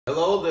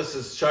Hello, this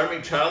is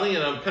Charming Charlie,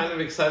 and I'm kind of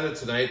excited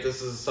tonight.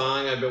 This is a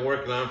song I've been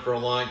working on for a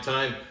long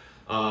time.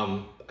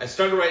 I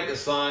started writing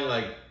this song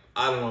I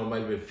don't know, it might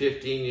have been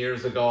 15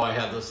 years ago. I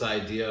had this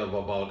idea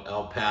about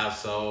El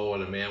Paso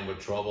and a man with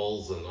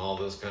troubles and all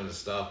this kind of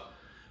stuff.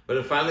 But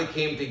it finally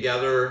came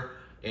together,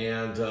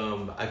 and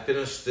I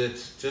finished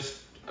it just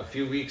a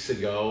few weeks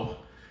ago.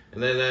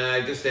 And then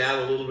I just add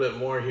a little bit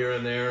more here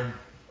and there.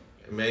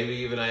 Maybe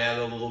even I add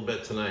a little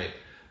bit tonight.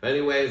 But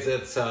anyways,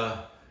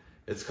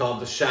 it's called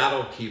The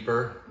Shadow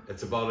Keeper.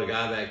 It's about a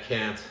guy that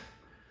can't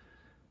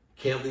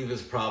leave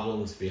his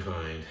problems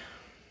behind.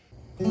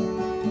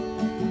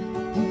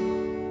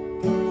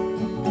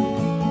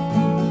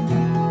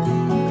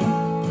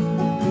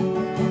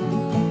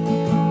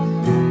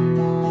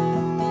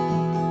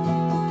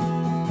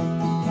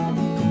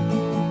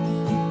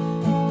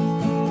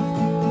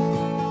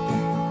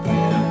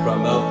 Man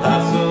from El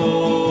Paso,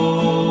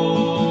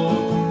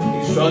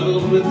 he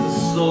struggled with the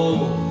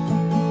soul.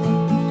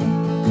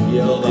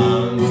 Held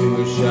on to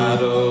his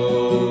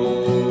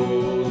shadows,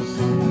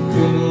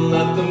 couldn't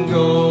let them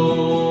go.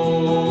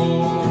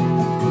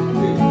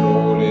 They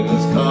rode in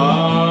his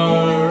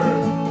car,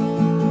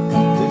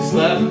 they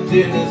slept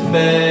in his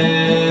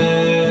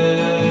bed,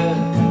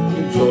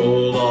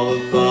 controlled all the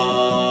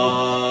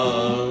thoughts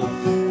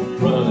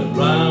running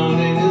round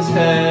in his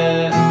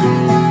head.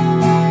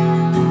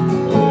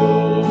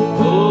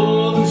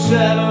 Oh, the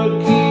shadow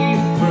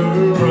keeper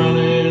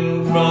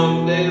running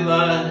from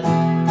daylight.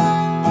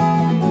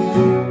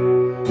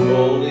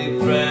 Only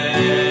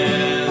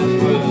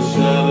friends with the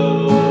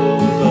shadows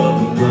of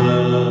the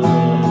night.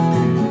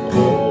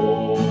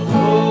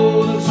 Oh,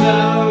 the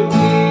shadow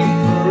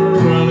keeper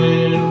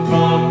running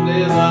from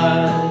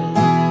daylight.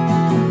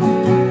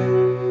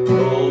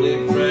 Only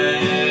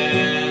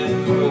friends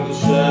with the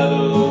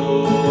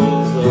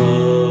shadows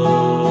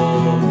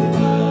of the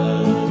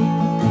night.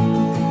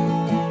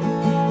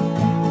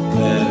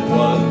 Then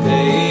one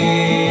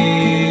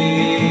day,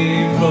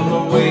 from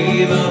the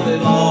weight of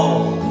it all,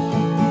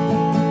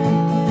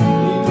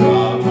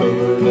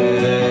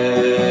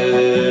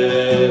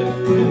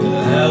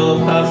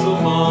 Paso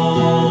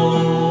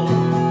Mall.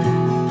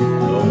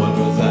 No one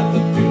was at the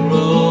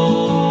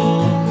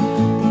funeral.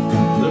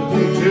 The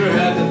preacher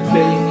had to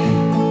fake,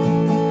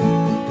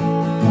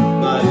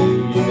 not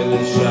even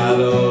the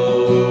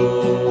shadows,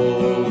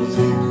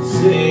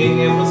 sing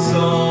him a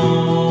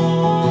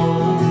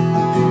song.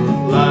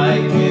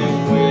 Like him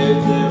with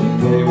them,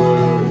 they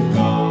were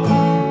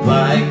gone.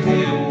 Like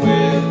him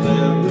with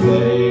them,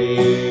 they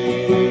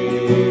were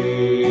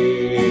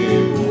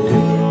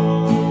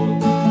gone.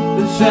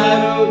 The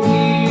shadow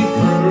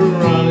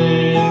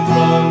running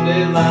from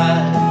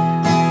daylight.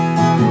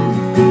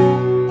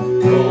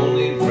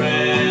 Only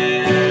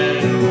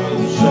friend was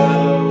the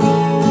shadow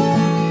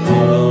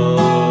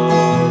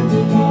of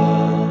the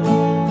night.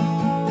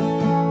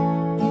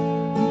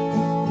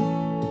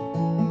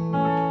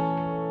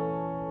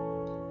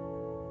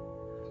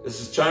 This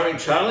is Charming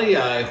Charlie.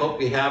 I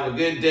hope you have a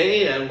good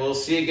day, and we'll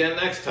see you again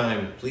next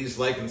time. Please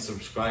like and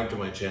subscribe to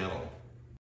my channel.